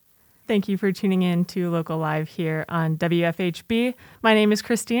Thank you for tuning in to Local Live here on WFHB. My name is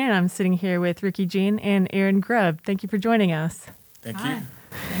Christine, and I'm sitting here with Rikki Jean and Aaron Grubb. Thank you for joining us. Thank Hi. you.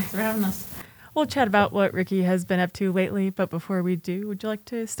 Thanks for having us. We'll chat about what Rikki has been up to lately, but before we do, would you like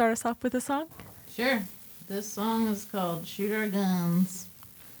to start us off with a song? Sure. This song is called Shoot Our Guns.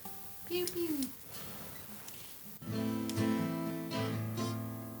 Pew pew.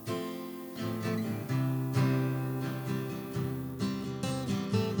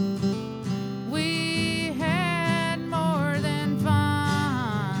 We had more than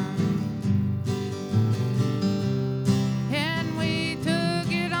fun, and we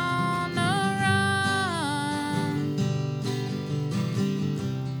took it on the run,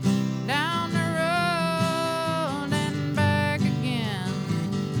 down the road and back again.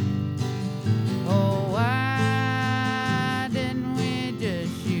 Oh, I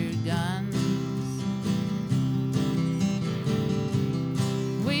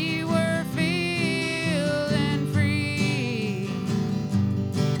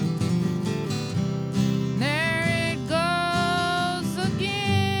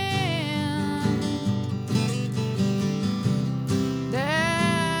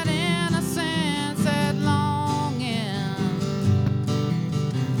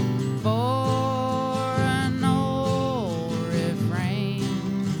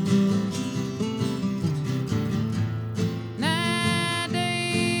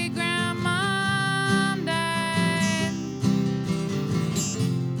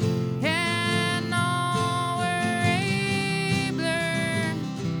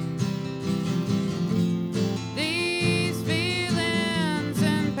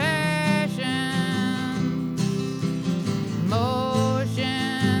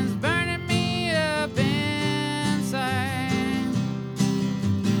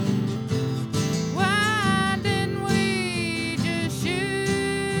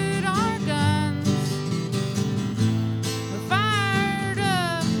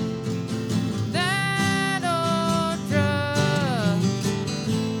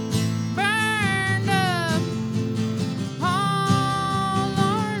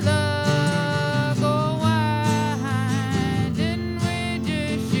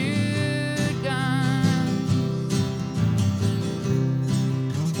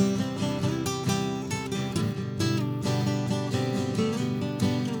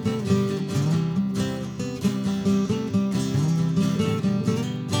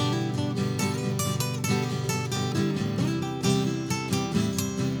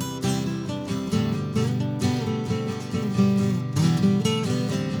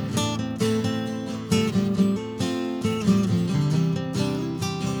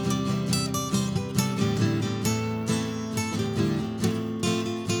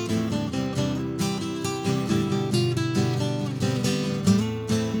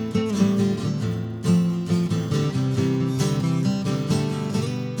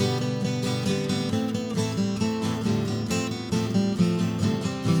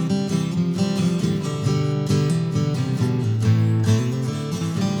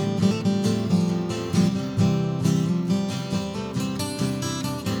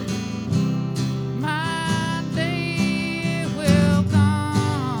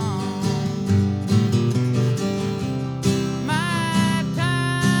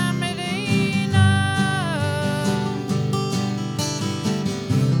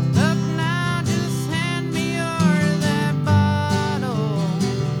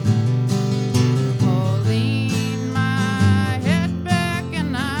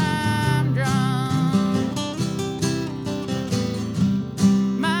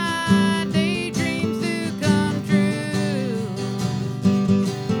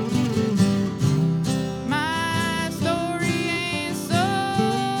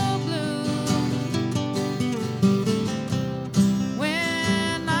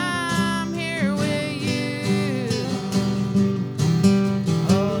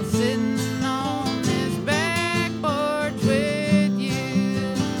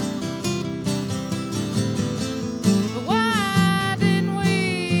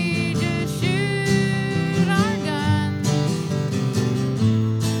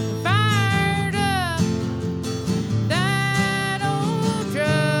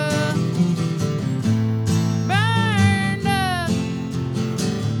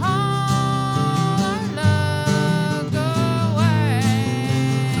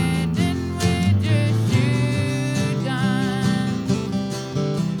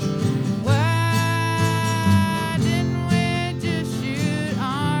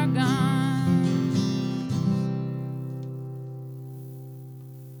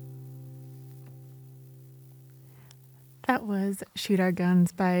That was Shoot Our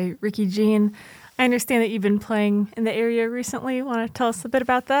Guns by Rikki Jean. I understand that you've been playing in the area recently. Want to tell us a bit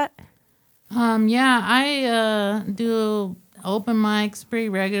about that? Yeah, I do open mics pretty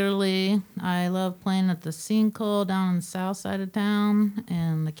regularly. I love playing at the Sinkhole down on the south side of town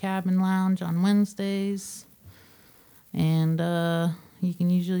and the Cabin Lounge on Wednesdays. And you can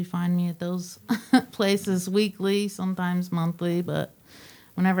usually find me at those places weekly, sometimes monthly, but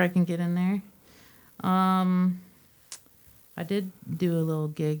whenever I can get in there. I did do a little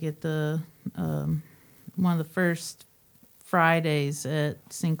gig at the one of the first Fridays at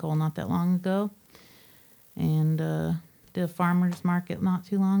Sinkhole not that long ago, and did a farmer's market not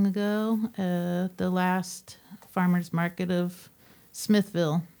too long ago, the last farmer's market of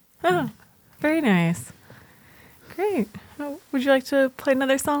Smithville. Oh, very nice. Great. Would you like to play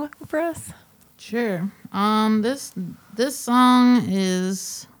another song for us? Sure. This song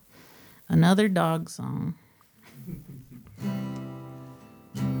is another dog song.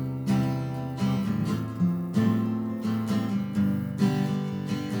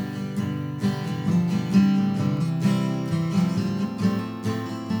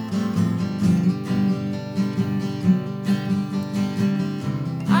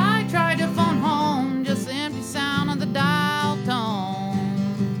 I tried to phone home, just the empty sound of the dial tone.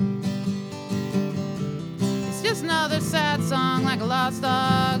 It's just another sad song, like a lost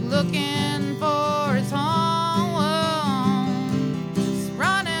dog looking for his home. Just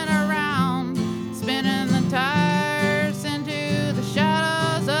running around, spinning the tires into the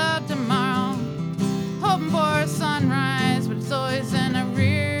shadows of tomorrow, hoping for a sunrise, but it's always in a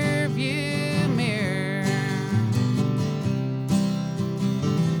rear view mirror.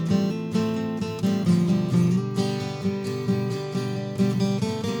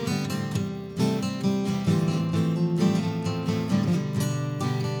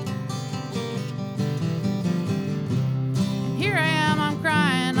 Here I am, I'm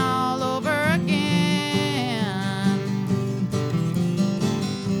crying all over again.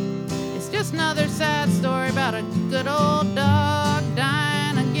 It's just another sad story about a good old dog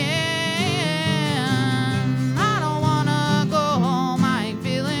dying again. I don't wanna go home, I ain't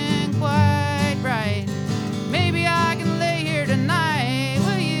feeling quite right. Maybe I can lay here tonight.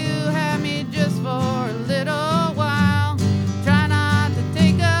 Will you have me just for a little while? Try not to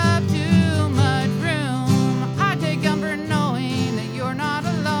take up too much room. I take comfort knowing that you're not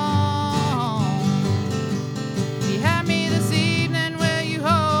alone. If you have me this evening, will you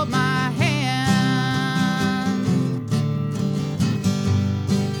hold my hand?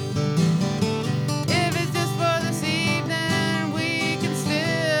 If it's just for this evening, we can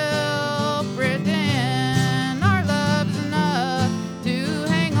still pretend our love's enough to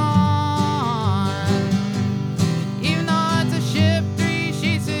hang on. Even though it's a ship, 3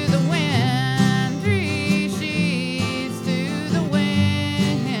 sheets to the wind, 3 sheets to the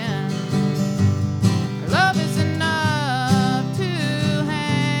wind. Our love is enough to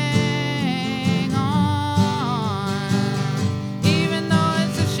hang on. Even though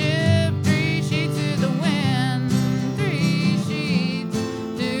it's a ship, 3 sheets to the wind, 3 sheets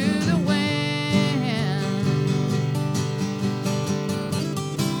to the wind.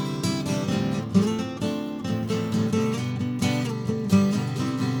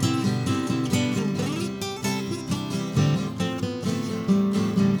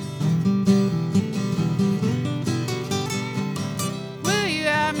 Will you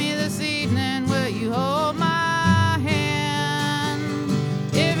have me this evening? Will you hold my hand?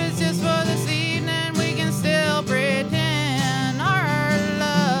 If it's just for this evening, we can still pretend our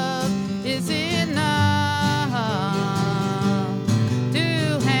love is enough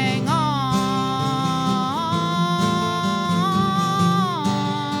to hang on.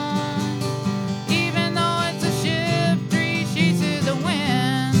 Even though it's a ship, 3 sheets to the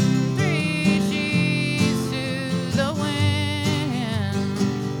wind, 3 sheets to the wind.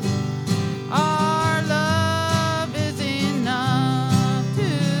 Our love is enough to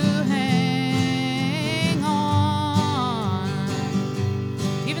hang on.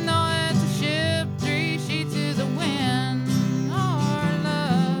 Even though it's a ship, 3 sheets to the wind. Our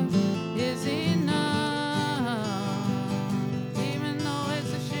love is enough. Even though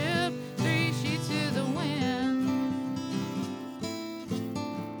it's a ship, 3 sheets to the wind.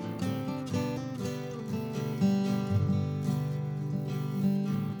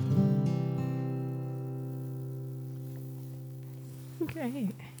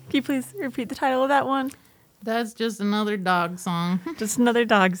 Great. Can you please repeat the title of that one? That's just another dog song. Just another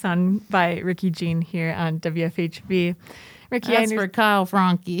dog song by Rikki Jean here on WFHB. Rikki, That's for Kyle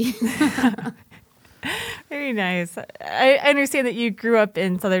Franke. Very nice. I understand that you grew up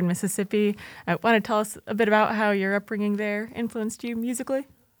in southern Mississippi. Want to tell us a bit about how your upbringing there influenced you musically?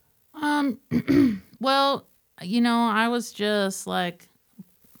 Well, I was just like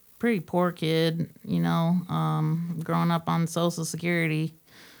pretty poor kid, growing up on Social Security.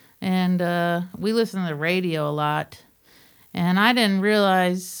 And we listened to the radio a lot. And I didn't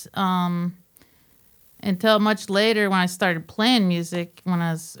realize until much later when I started playing music when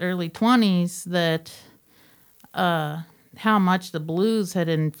I was early 20s that how much the blues had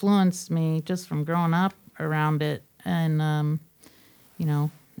influenced me just from growing up around it. And,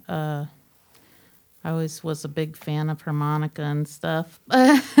 I always was a big fan of harmonica and stuff.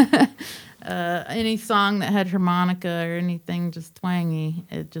 Any song that had harmonica or anything just twangy,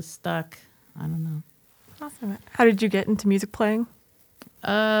 it just stuck. I don't know. Awesome. How did you get into music playing?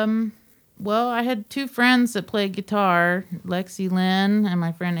 Well, I had two friends that played guitar, Lexi Lynn and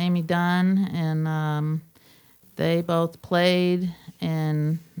my friend Amy Dunn, and they both played,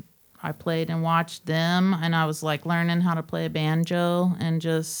 and I played and watched them, and I was like learning how to play a banjo and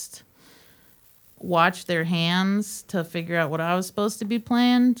just watch their hands to figure out what I was supposed to be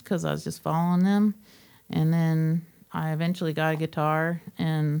playing because I was just following them. And then I eventually got a guitar,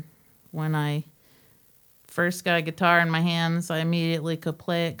 and when I first got a guitar in my hands, I immediately could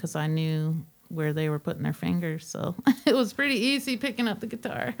play it because I knew where they were putting their fingers. So it was pretty easy picking up the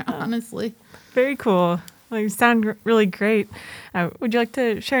guitar, honestly. Very cool. Well, you sound really great. Would you like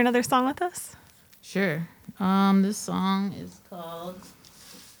to share another song with us? Sure. This song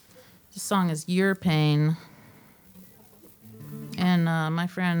is Your Pain. And my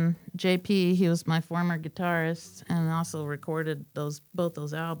friend JP, he was my former guitarist and also recorded both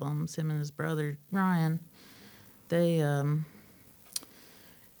those albums, him and his brother Ryan. They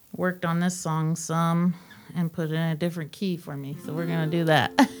worked on this song some and put it in a different key for me, so we're going to do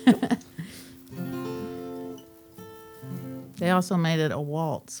that. They also made it a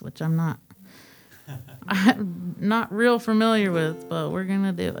waltz, which I'm not real familiar with, but we're going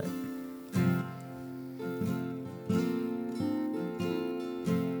to do it.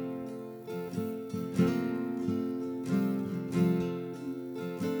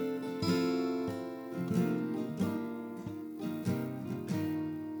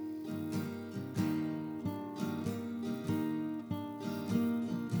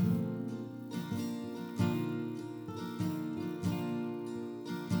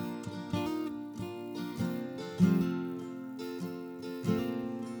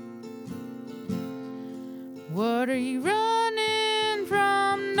 What are you running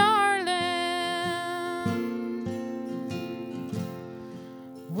from, darling?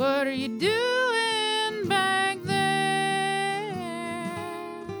 What are you doing back there?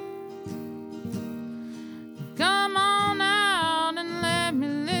 Come on out and let me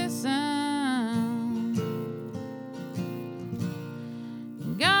listen.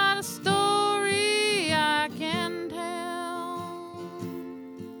 Got a story I can tell.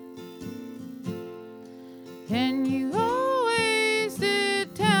 And you always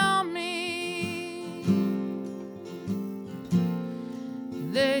did tell me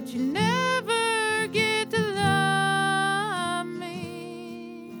that you never get to love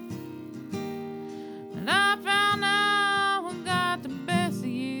me. And I found out what got the best of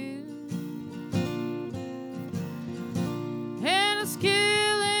you. And it's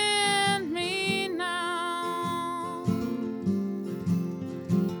killing me now.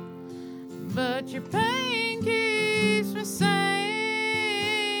 But your pain keeps me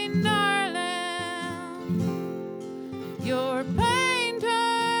sane, darling. Your pain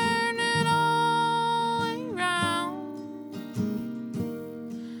turned it all around.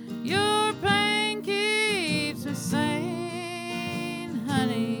 Your pain keeps me sane,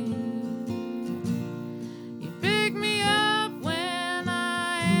 honey. You pick me up when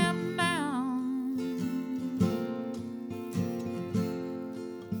I am down.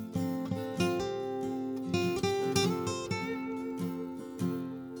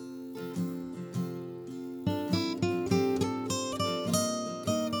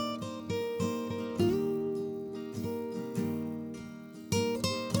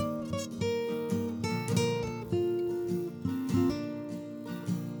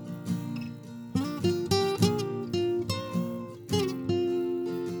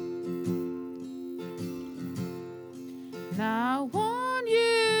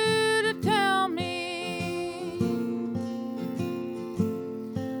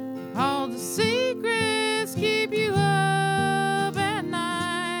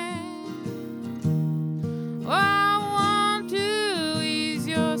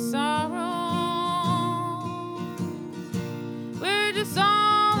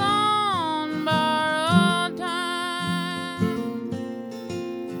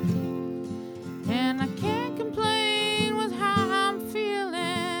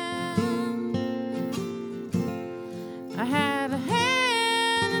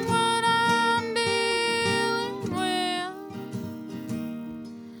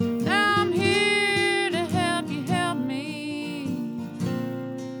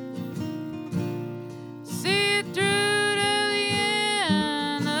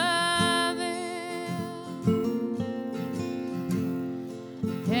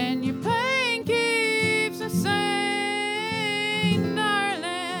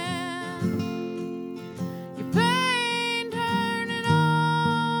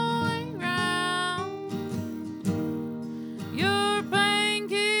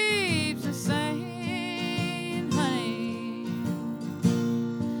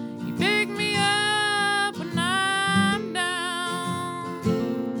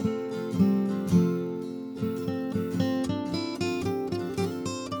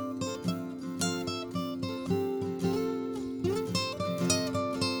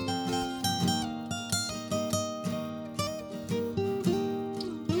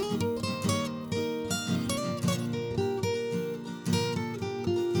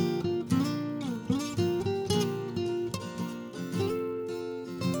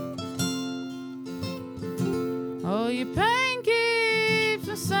 Oh, your pain keeps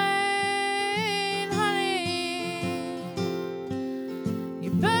me sane, honey.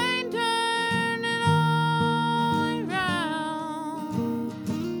 Your pain turned it all around.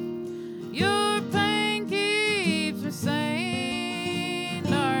 Your pain keeps me sane,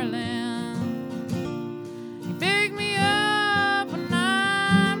 darling. You pick me up when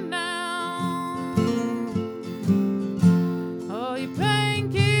I'm down. Oh, your pain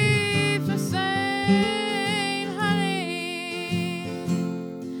keeps me sane, honey.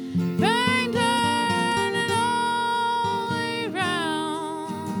 Pain turned it all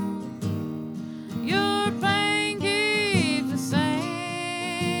around. Your pain keeps me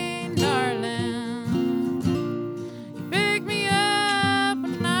sane, darling. You pick me up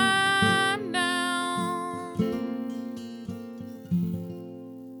when I'm down.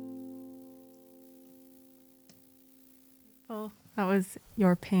 Well, that was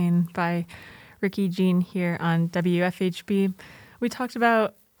Your Pain by Rikki Jean here on WFHB. We talked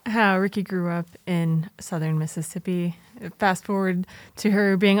about how Rikki grew up in southern Mississippi. Fast forward to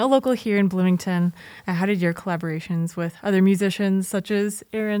her being a local here in Bloomington. How did your collaborations with other musicians such as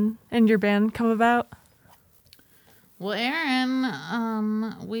Aaron and your band come about? Well,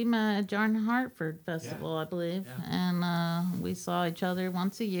 Aaron, we met at John Hartford Festival, I believe, and we saw each other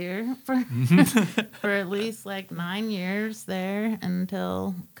once a year for for at least like 9 years there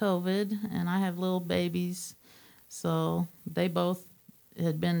until COVID. And I have little babies, so they both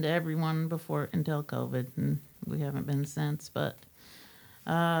had been to everyone before until COVID, and we haven't been since. But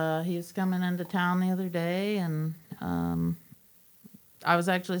he was coming into town the other day, and I was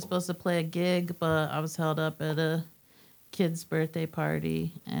actually supposed to play a gig, but I was held up at a kid's birthday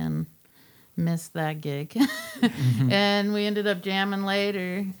party and missed that gig. And we ended up jamming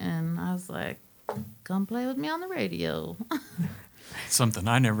later, and I was like, come play with me on the radio. Something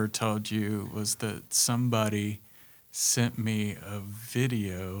I never told you was that somebody sent me a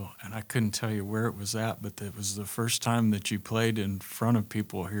video, and I couldn't tell you where it was at, but it was the first time that you played in front of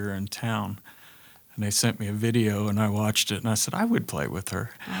people here in town. And they sent me a video, and I watched it, and I said, I would play with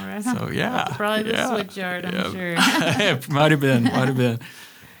her. All right. So, yeah. Probably the Switchyard, I'm sure. It might have been.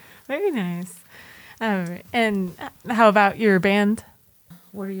 Very nice. And how about your band?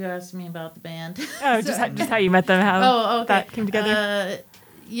 What are you asking me about the band? Oh, just how you met them, how okay. that came together.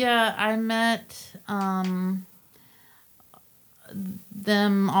 Yeah, I met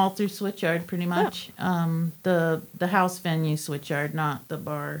them all through Switchyard, pretty much. The house venue Switchyard, not the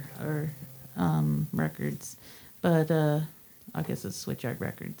bar or records, but I guess it's Switchyard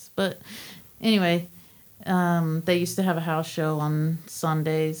Records. But anyway, they used to have a house show on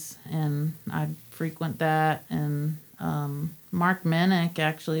Sundays, and I'd frequent that. And Mark Minnick,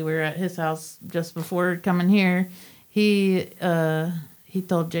 actually, we were at his house just before coming here. He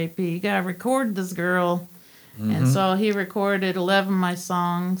told JP, you gotta record this girl. Mm-hmm. And so he recorded 11 of my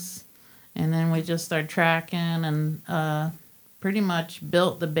songs, and then we just started tracking and pretty much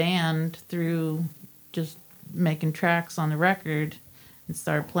built the band through just making tracks on the record and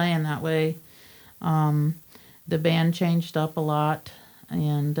started playing that way. The band changed up a lot,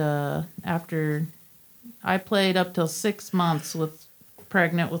 and after I played up till 6 months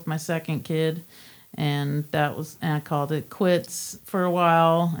pregnant with my second kid, and I called it quits for a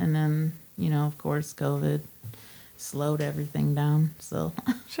while, and then, of course, COVID slowed everything down. So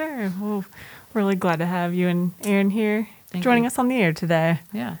Sure. Well, we're really glad to have you and Aaron here Thank joining you. us on the air today.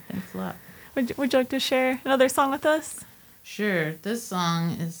 Yeah, thanks a lot. Would you like to share another song with us? Sure. This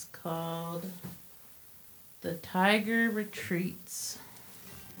song is called The Tiger Retreats.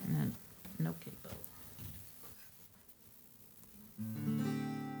 And then, no capo.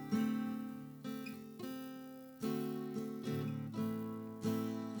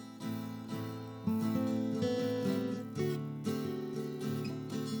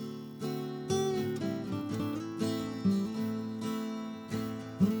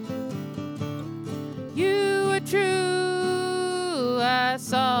 You were true, I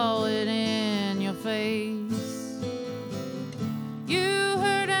saw it in your face. You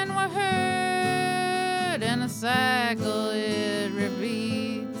heard and were heard, and a cycle it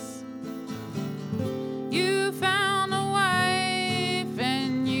repeats. You found a wife,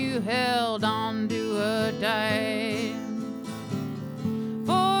 and you held on to her tight.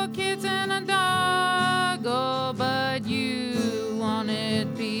 4 kids and a dog, oh, but you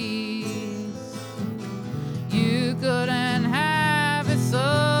wanted peace. You couldn't have it,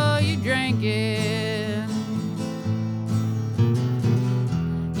 so you drank it.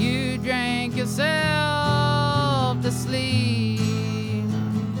 You drank yourself to sleep.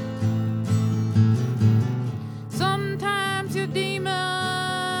 Sometimes your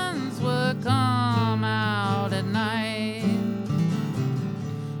demons would come out at night.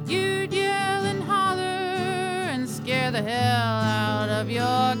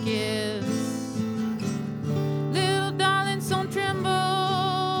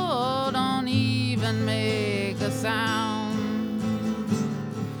 even make a sound.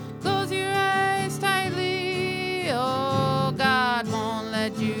 Close your eyes tightly, oh, God won't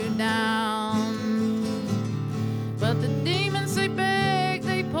let you down. But the demons, they beg,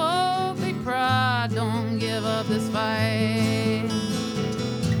 they poke, they prod, don't give up this fight.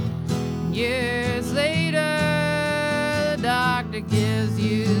 Years later, the doctor gives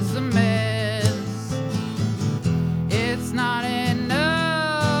you some meds. It's not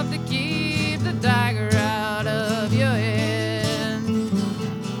enough to keep the tiger out of your head.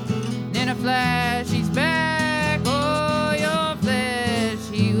 In a flash, he's back, oh, your flesh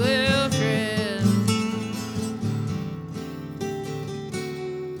he will shred.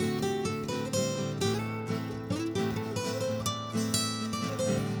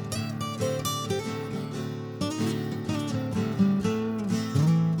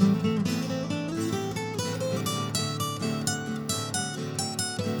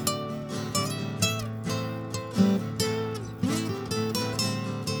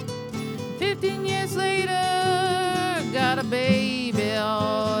 A baby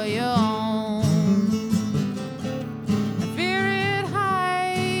all your own. The fear it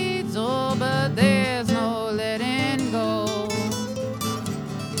hides, oh, but there's no letting go.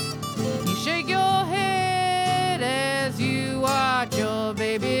 You shake your head as you watch your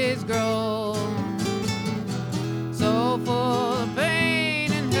babies grow. So full of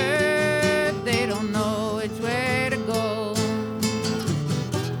pain and hurt, they don't know which way to go.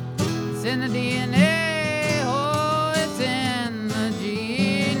 It's in the DNA.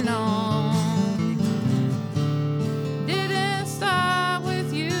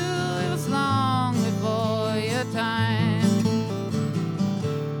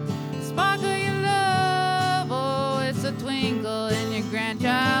 Twinkle in your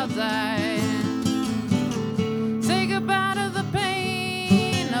grandchild's eye. Say goodbye to the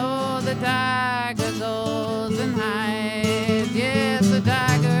pain. Oh, the tiger goes and hides. Yes, the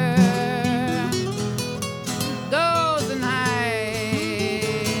tiger goes and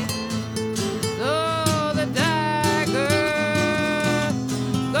hides. Oh, the tiger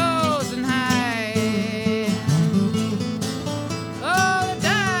goes and hides. Oh, the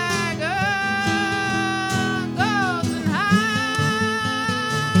tiger goes and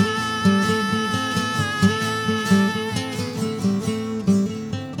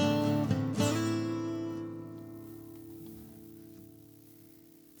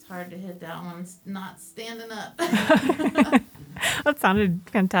hard to hit that one not standing up. That sounded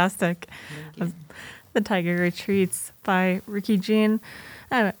fantastic. The Tiger Retreats by Rikki Jean.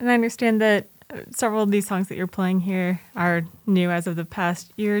 And I understand that several of these songs that you're playing here are new as of the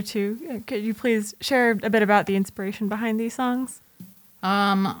past year or two. Could you please share a bit about the inspiration behind these songs?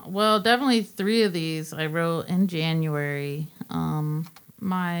 Well, definitely 3 of these I wrote in January.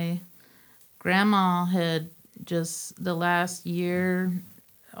 My grandma had just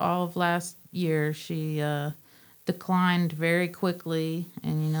all of last year, she declined very quickly.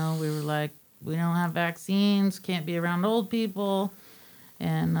 And, we were like, we don't have vaccines, can't be around old people.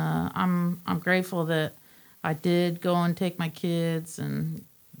 And I'm grateful that I did go and take my kids, and,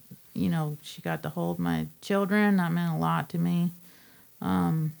 she got to hold my children. That meant a lot to me.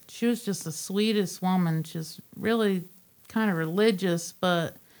 She was just the sweetest woman, just really kind of religious,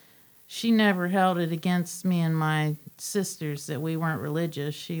 but she never held it against me and my sisters that we weren't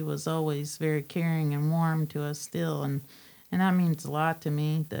religious. She was always very caring and warm to us still, and that means a lot to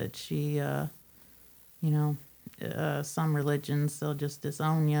me that she, some religions, they'll just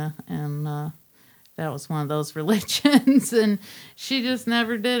disown you, and that was one of those religions, and she just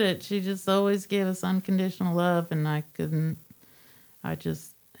never did it. She just always gave us unconditional love, and I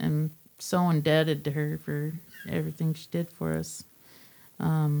just am so indebted to her for everything she did for us.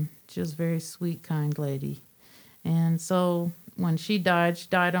 She was a very sweet, kind lady. And so when she died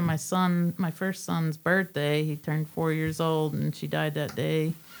on my first son's birthday. He turned 4 years old, and she died that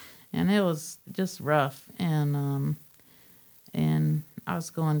day. And it was just rough. And I was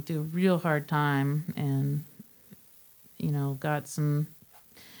going through a real hard time, and,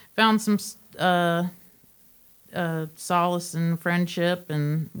 found some solace in friendship,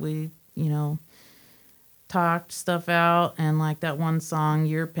 and we, talked stuff out. And like that one song,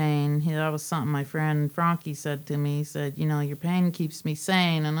 Your Pain, that was something my friend Frankie said to me. He said, your pain keeps me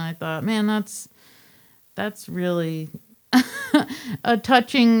sane. And I thought, man, that's really a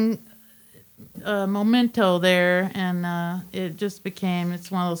touching memento there. And it just became,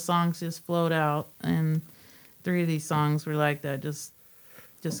 it's one of those songs just flowed out. And 3 of these songs were like that, just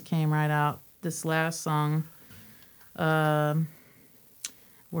came right out. This last song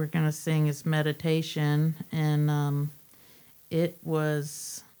we're going to sing is Me-di-ta-tion, and it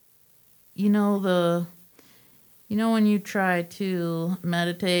was, when you try to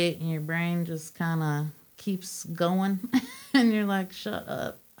meditate and your brain just kind of keeps going and you're like, shut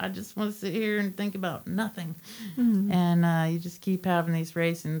up. I just want to sit here and think about nothing. Mm-hmm. And you just keep having these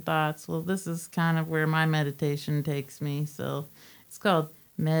racing thoughts. Well, this is kind of where my meditation takes me. So it's called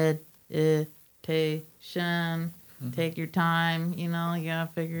meditation. Take your time, you gotta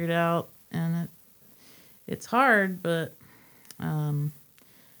figure it out. And it's hard, but you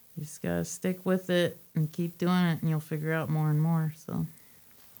just gotta stick with it and keep doing it, and you'll figure out more and more. So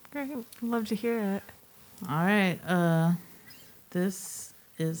Great. Love to hear it. all right, this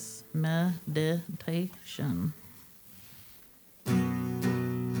is meditation.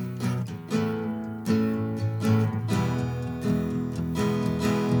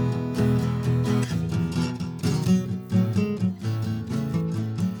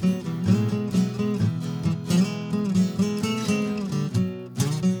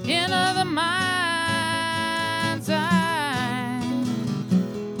 Into the mind's eye.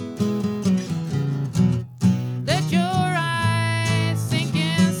 Let your eyes sink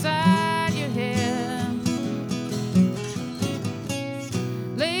inside your head.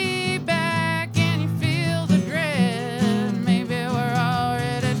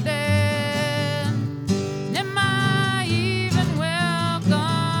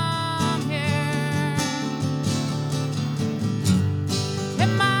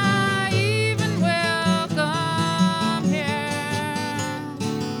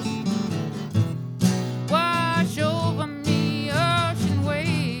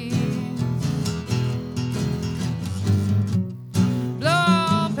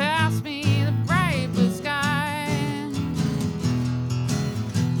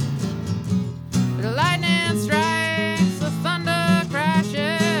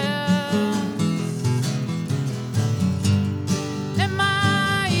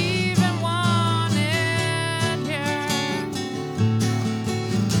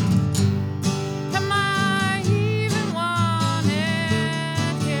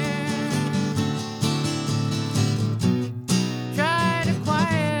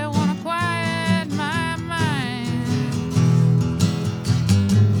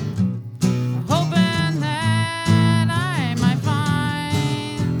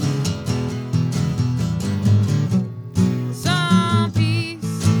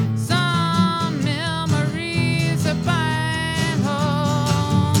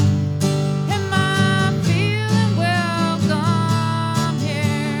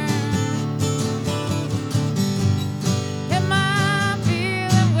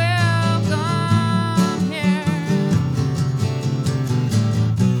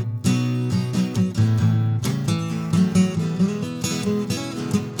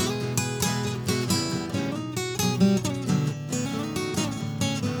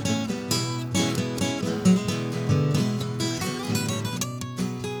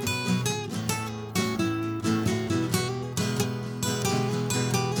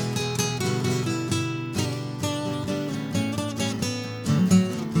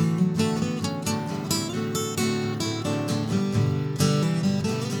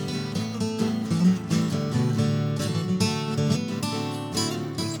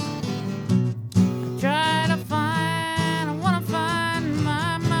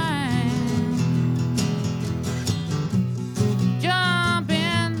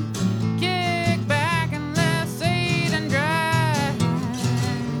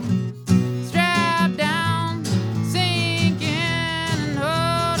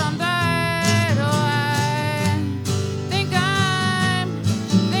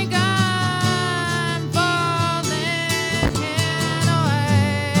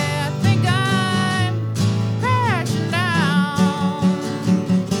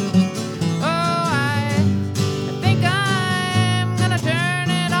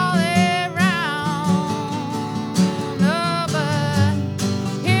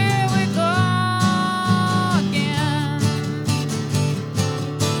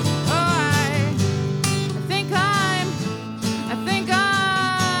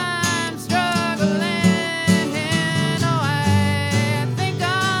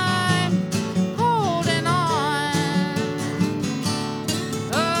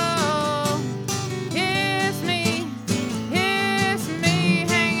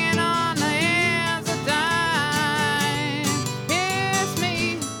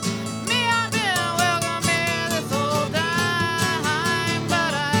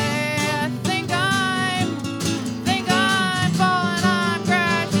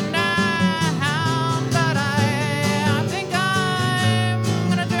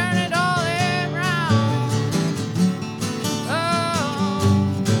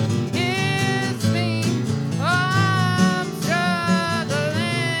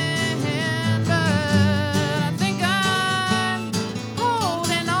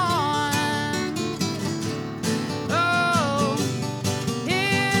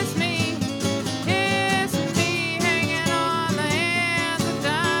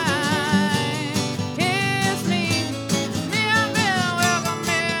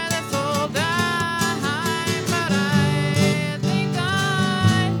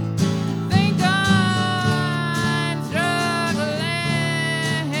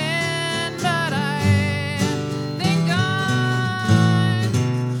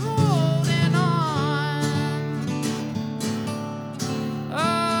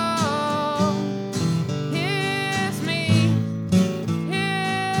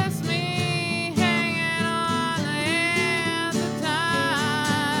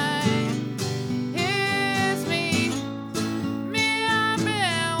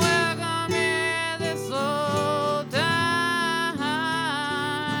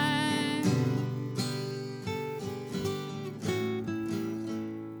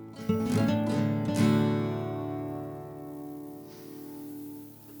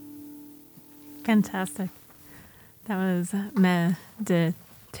 Fantastic. That was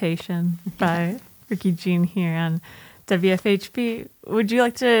Me-di-ta-tion by Rikki Jean here on WFHB. Would you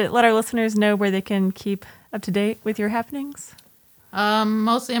like to let our listeners know where they can keep up to date with your happenings?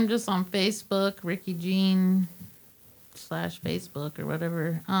 Mostly I'm just on Facebook, Rikki Jean /Facebook or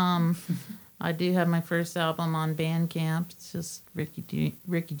whatever. I do have my first album on Bandcamp. It's just Rikki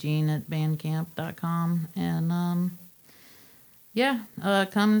Jean at bandcamp.com. And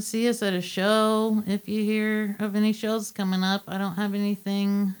come and see us at a show if you hear of any shows coming up. I don't have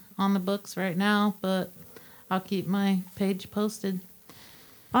anything on the books right now, but I'll keep my page posted.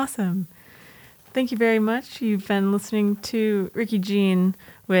 Awesome. Thank you very much. You've been listening to Rikki Jean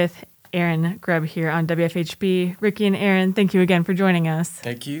with Aaron Grubb here on WFHB. Rikki and Aaron, thank you again for joining us.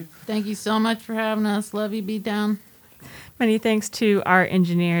 Thank you. Thank you so much for having us. Love you, Beatdown. Many thanks to our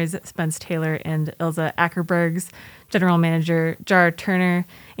engineers, Spence Taylor and Ilze Akerbergs, General Manager Jar Turner,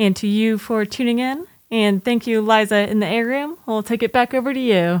 and to you for tuning in. And thank you, Liza, in the air room. We'll take it back over to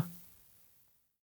you.